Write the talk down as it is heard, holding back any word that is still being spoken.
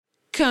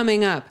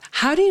Coming up,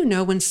 how do you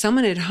know when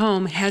someone at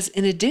home has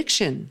an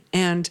addiction?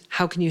 And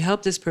how can you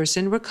help this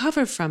person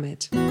recover from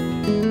it?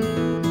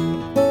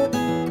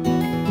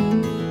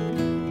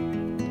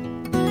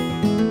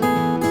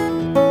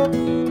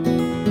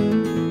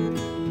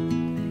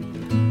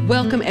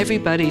 Welcome,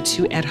 everybody,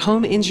 to At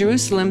Home in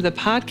Jerusalem, the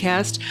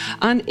podcast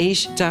on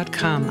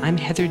Aish.com. I'm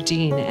Heather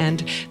Dean,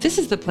 and this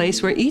is the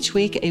place where each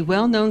week a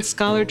well-known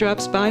scholar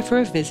drops by for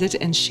a visit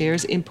and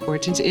shares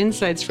important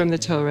insights from the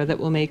Torah that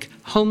will make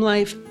home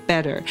life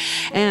better.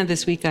 And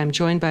this week I'm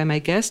joined by my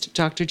guest,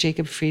 Dr.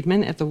 Jacob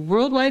Friedman, at the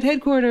worldwide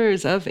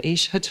headquarters of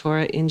Aish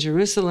HaTorah in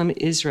Jerusalem,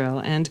 Israel.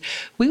 And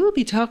we will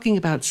be talking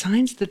about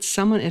signs that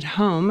someone at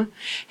home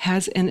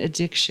has an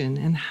addiction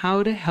and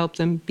how to help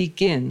them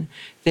begin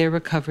their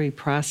recovery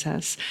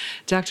process.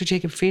 Dr.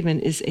 Jacob Friedman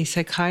is a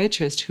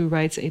psychiatrist who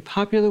writes a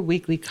popular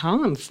weekly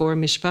column for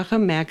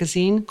Mishpacha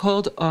magazine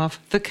called Off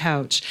the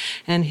Couch.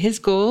 And his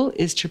goal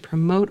is to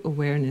promote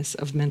awareness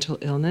of mental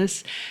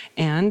illness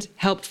and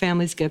help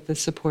families get the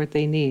support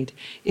they need.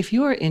 If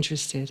you are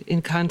interested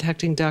in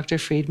contacting Dr.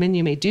 Friedman,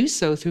 you may do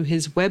so through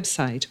his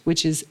website,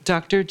 which is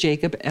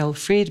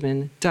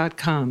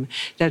drjacoblfriedman.com.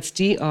 That's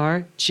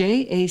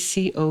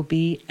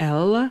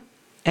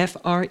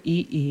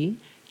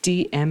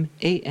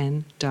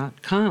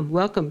DrJacobLFreedman.com.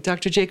 Welcome,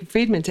 Dr. Jacob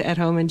Friedman, to At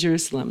Home in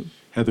Jerusalem.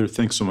 Heather,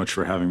 thanks so much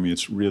for having me.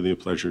 It's really a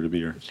pleasure to be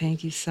here.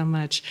 Thank you so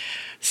much.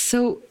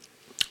 So,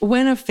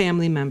 when a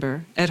family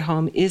member at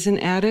home is an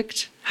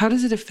addict, how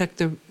does it affect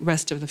the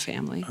rest of the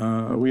family?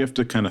 We have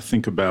to kind of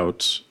think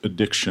about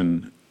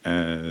addiction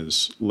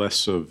as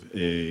less of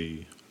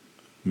a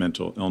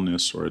mental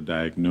illness or a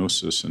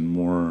diagnosis and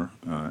more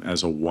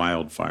as a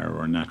wildfire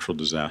or a natural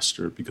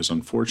disaster, because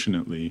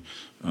unfortunately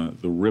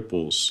the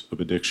ripples of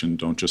addiction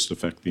don't just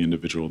affect the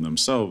individual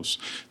themselves,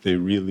 they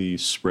really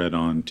spread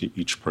on to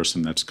each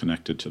person that's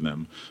connected to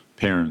them: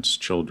 parents,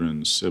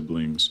 children,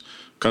 siblings,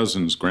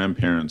 cousins,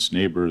 grandparents,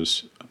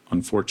 neighbors.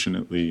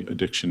 Unfortunately,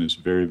 addiction is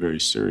very, very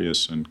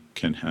serious and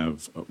can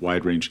have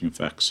wide-ranging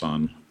effects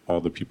on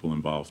all the people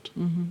involved.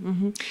 Mm-hmm,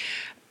 mm-hmm.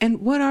 And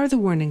what are the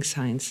warning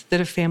signs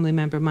that a family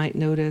member might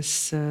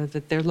notice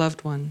that their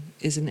loved one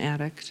is an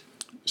addict?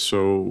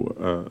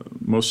 So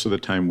most of the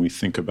time we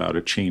think about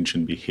a change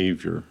in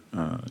behavior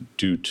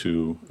due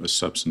to a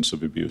substance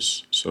of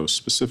abuse. So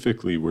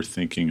specifically we're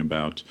thinking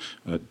about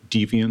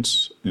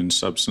deviance in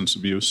substance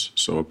abuse.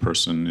 So a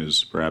person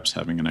is perhaps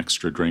having an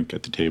extra drink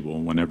at the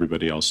table when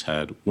everybody else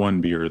had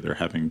one beer, they're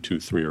having 2,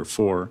 3, or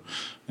 4.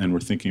 And we're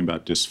thinking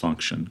about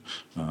dysfunction.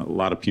 A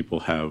lot of people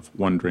have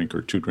 1 drink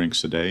or 2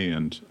 drinks a day,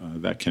 and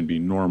that can be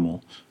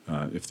normal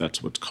if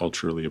that's what's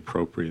culturally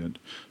appropriate.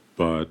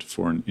 But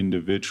for an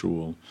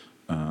individual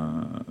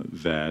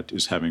that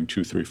is having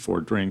 2, 3,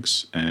 4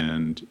 drinks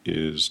and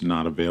is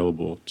not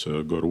available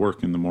to go to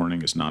work in the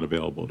morning, is not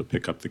available to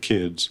pick up the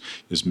kids,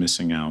 is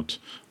missing out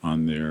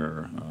on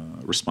their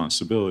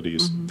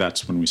responsibilities,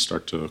 that's when we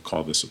start to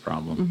call this a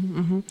problem.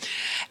 Mm-hmm.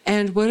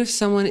 And what if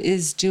someone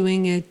is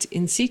doing it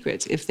in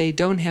secret, if they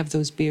don't have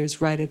those beers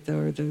right at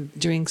or the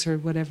drinks or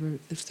whatever,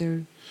 if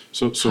they're...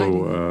 So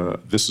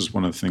this is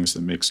one of the things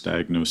that makes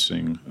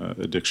diagnosing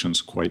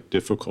addictions quite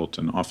difficult,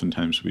 and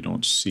oftentimes we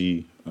don't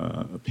see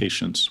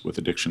patients with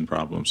addiction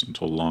problems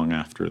until long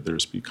after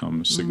there's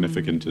become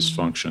significant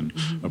dysfunction.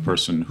 A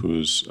person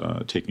who's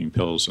taking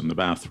pills in the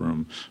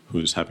bathroom,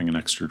 who's having an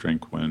extra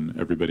drink when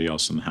everybody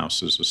else in the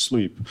house is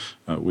asleep,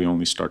 we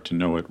only start to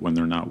know it when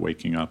they're not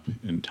waking up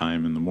in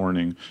time in the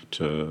morning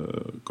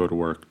to go to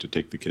work, to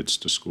take the kids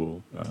to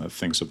school,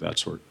 things of that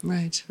sort.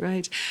 Right,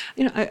 right.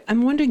 You know,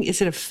 I'm wondering,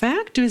 is it a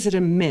fact or is it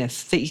a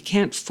myth that you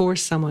can't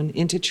force someone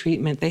into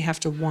treatment? They have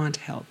to want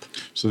help.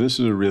 So this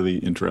is a really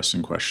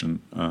interesting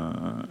question.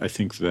 I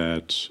think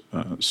that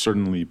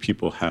certainly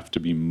people have to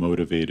be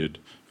motivated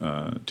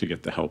to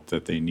get the help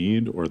that they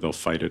need, or they'll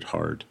fight it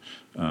hard.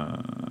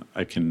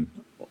 I can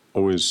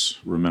always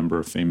remember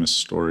a famous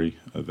story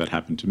that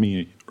happened to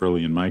me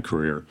early in my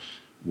career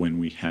when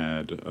we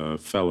had a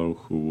fellow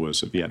who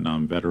was a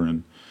Vietnam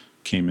veteran,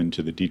 came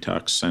into the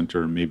detox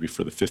center maybe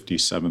for the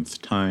 57th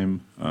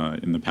time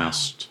in the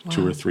past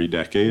 2 or 3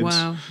 decades.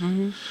 Wow.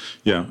 Mm-hmm.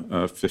 Yeah,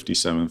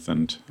 57th,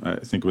 and I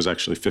think it was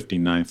actually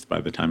 59th by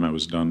the time I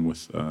was done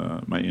with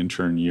my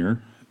intern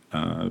year.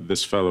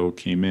 This fellow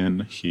came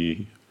in.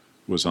 He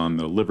was on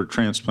the liver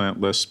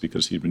transplant list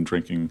because he'd been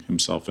drinking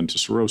himself into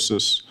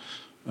cirrhosis.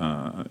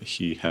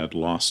 He had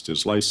lost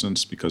his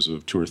license because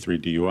of 2 or 3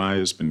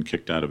 DUIs, been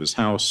kicked out of his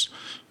house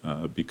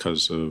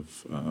because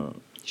of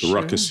the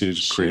ruckus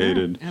he's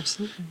created,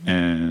 absolutely.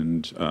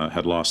 And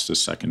had lost his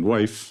second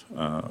wife,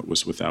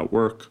 was without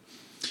work.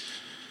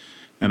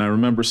 And I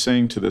remember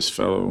saying to this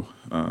fellow,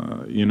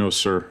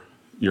 sir,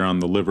 you're on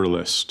the liver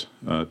list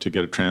to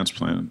get a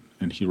transplant.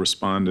 And he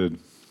responded,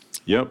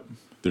 yep,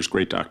 there's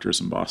great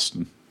doctors in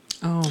Boston.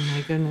 Oh,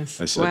 my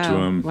goodness. I said to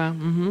him,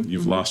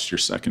 you've lost your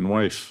second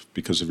wife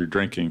because of your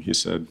drinking. He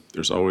said,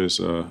 there's always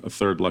a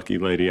third lucky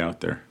lady out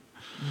there.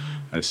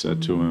 I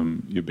said to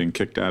him, you've been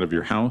kicked out of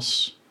your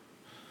house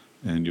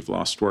and you've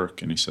lost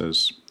work. And he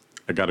says,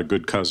 I got a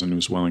good cousin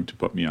who's willing to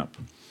put me up.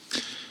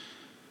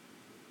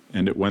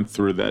 And it went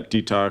through that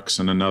detox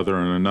and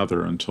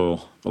another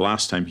until the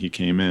last time he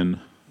came in,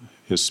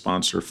 his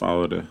sponsor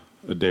followed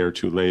a day or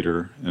two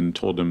later and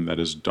told him that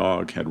his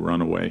dog had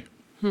run away.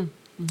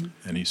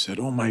 And he said,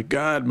 "Oh my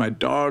God, my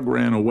dog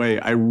ran away.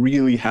 I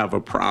really have a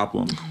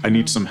problem. I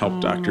need some help,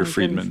 Dr.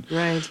 Friedman."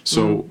 Right.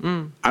 So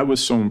I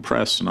was so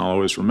impressed, and I'll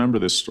always remember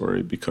this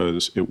story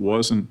because it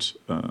wasn't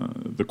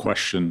the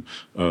question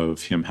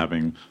of him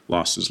having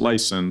lost his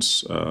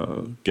license,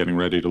 getting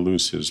ready to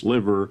lose his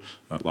liver,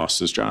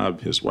 lost his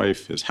job, his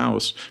wife, his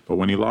house. But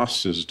when he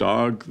lost his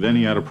dog, then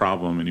he had a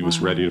problem, and he was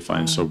ready to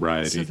find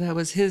sobriety. So that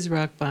was his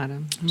rock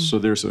bottom. So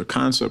there's a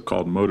concept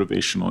called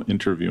motivational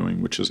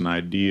interviewing, which is an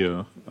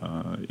idea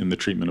in the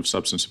treatment of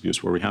substance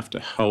abuse where we have to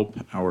help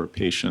our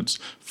patients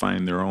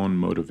find their own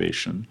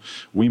motivation.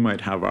 We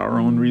might have our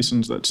own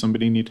reasons that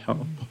somebody needs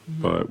help,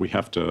 but we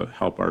have to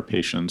help our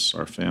patients,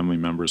 our family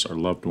members, our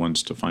loved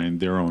ones to find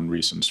their own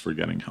reasons for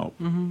getting help.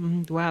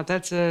 Wow,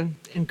 that's an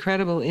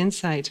incredible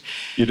insight.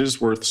 It is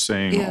worth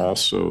saying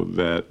also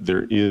that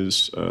there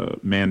is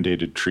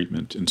mandated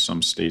treatment in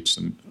some states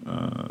in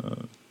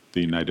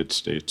the United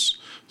States.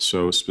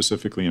 So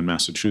specifically in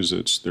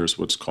Massachusetts, there's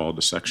what's called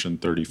a Section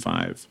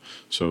 35.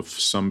 So if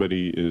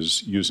somebody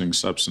is using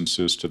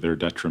substances to their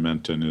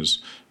detriment and is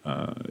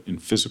in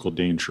physical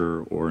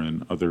danger or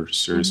in other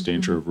serious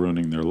danger of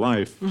ruining their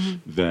life,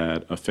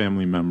 that a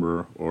family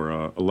member or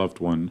a loved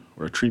one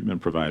or a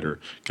treatment provider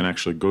can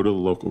actually go to the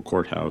local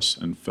courthouse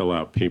and fill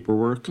out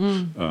paperwork,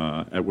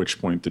 at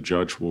which point the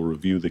judge will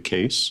review the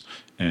case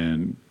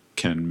and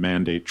can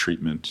mandate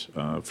treatment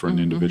for an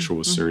individual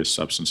with serious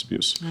substance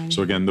abuse. Right.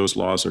 So again, those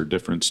laws are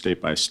different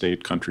state by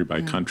state, country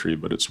by country,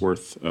 but it's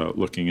worth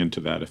looking into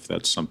that if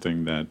that's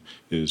something that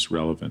is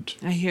relevant.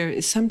 I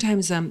hear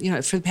sometimes,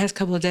 for the past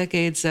couple of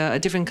decades, a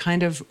different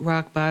kind of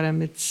rock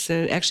bottom, it's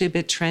actually a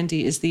bit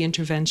trendy, is the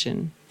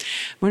intervention.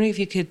 I'm wondering if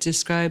you could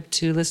describe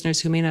to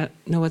listeners who may not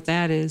know what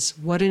that is,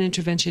 what an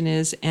intervention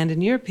is, and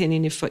in your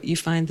opinion, if you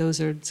find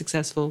those are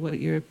successful, what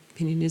your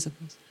opinion is of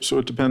those. So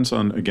it depends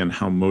on, again,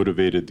 how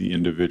motivated the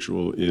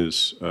individual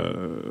is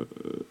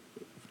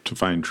to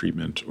find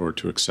treatment or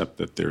to accept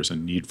that there's a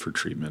need for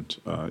treatment.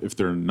 If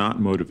they're not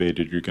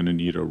motivated, you're going to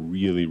need a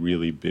really,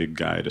 really big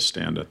guy to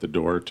stand at the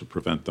door to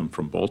prevent them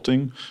from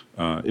bolting.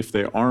 If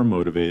they are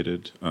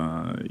motivated,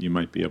 you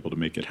might be able to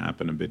make it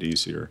happen a bit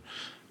easier.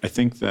 I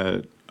think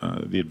that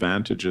the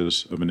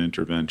advantages of an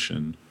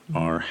intervention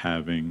are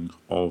having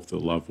all of the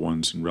loved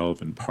ones and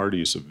relevant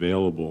parties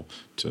available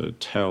to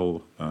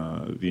tell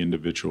the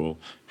individual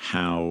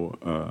how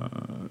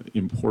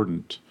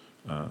important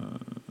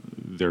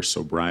their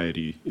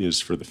sobriety is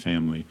for the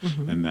family,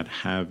 and that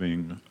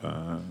having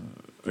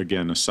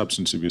again, a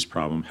substance abuse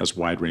problem has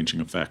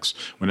wide-ranging effects.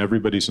 When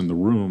everybody's in the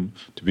room,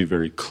 to be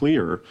very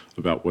clear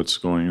about what's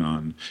going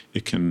on,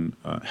 it can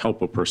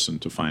help a person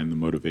to find the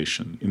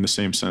motivation. In the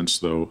same sense,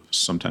 though,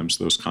 sometimes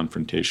those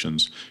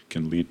confrontations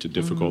can lead to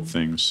difficult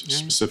things,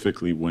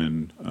 specifically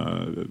when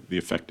the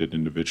affected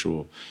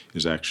individual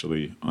is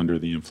actually under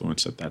the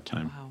influence at that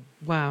time.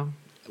 Wow.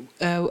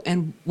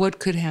 And what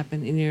could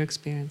happen in your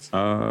experience?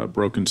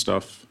 Broken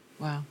stuff.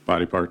 Wow.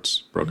 Body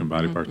parts, broken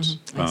body parts.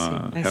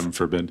 Heaven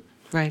forbid.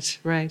 Right.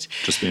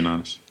 Just being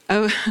honest.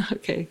 Oh,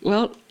 okay.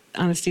 Well,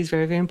 honesty is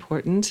very, very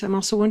important. I'm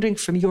also wondering,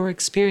 from your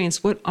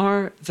experience, what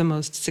are the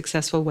most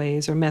successful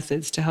ways or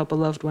methods to help a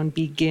loved one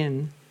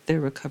begin their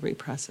recovery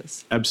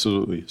process?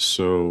 Absolutely.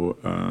 So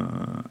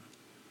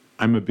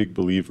I'm a big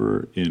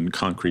believer in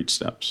concrete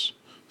steps.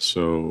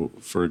 So,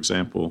 for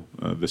example,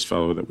 this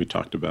fellow that we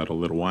talked about a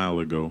little while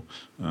ago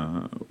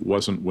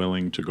wasn't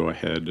willing to go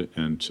ahead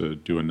and to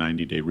do a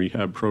 90-day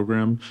rehab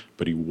program,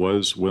 but he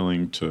was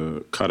willing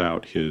to cut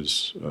out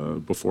his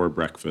before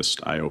breakfast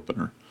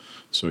eye-opener.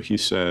 So he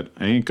said,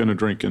 "I ain't going to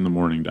drink in the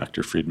morning,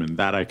 Dr. Friedman.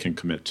 That I can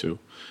commit to."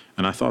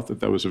 And I thought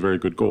that was a very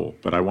good goal,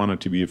 but I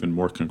wanted to be even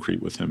more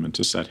concrete with him and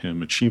to set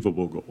him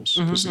achievable goals.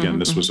 Because again,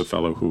 this was a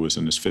fellow who was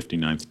in his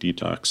 59th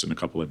detox in a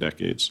couple of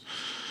decades.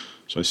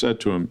 So I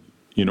said to him,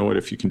 "You know what,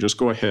 if you can just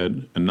go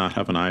ahead and not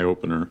have an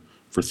eye-opener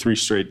for 3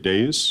 straight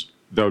days,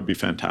 that would be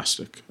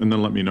fantastic. And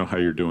then let me know how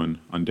you're doing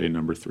on day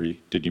number 3.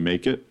 Did you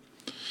make it?"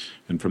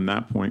 And from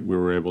that point, we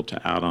were able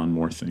to add on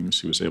more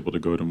things. He was able to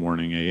go to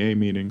morning AA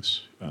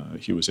meetings.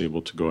 He was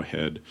able to go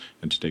ahead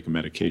and to take a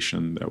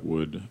medication that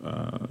would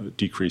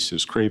decrease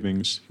his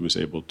cravings. He was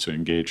able to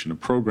engage in a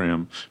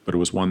program, but it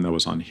was one that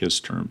was on his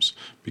terms,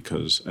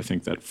 because I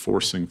think that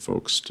forcing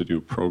folks to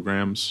do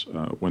programs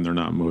when they're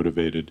not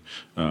motivated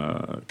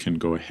can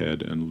go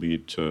ahead and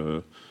lead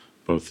to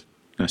both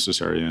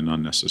necessary and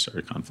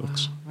unnecessary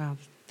conflicts. Wow.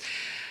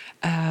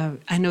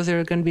 I know there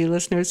are going to be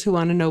listeners who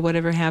want to know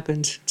whatever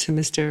happened to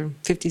Mr.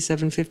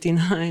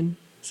 5759.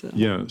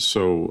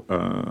 So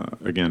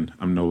again,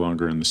 I'm no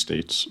longer in the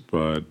States,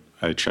 but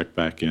I checked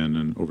back in,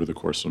 and over the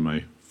course of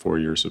my 4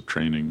 years of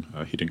training,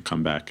 he didn't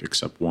come back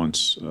except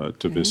once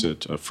to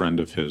visit a friend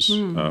of his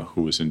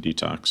who was in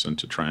detox and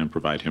to try and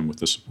provide him with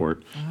the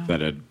support that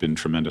had been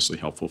tremendously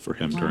helpful for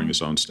him during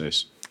his own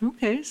stays.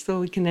 Okay,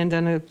 so we can end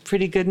on a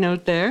pretty good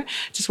note there.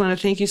 Just want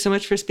to thank you so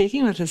much for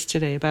speaking with us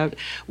today about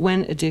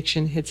when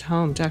addiction hits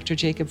home. Dr.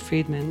 Jacob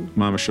Friedman.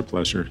 Mamish, a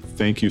pleasure.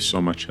 Thank you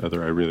so much,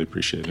 Heather. I really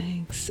appreciate it.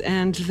 Thanks.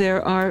 And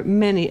there are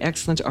many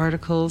excellent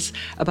articles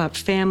about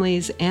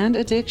families and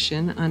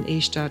addiction on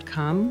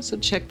aish.com, so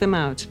check them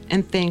out.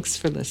 And thanks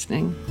for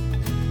listening.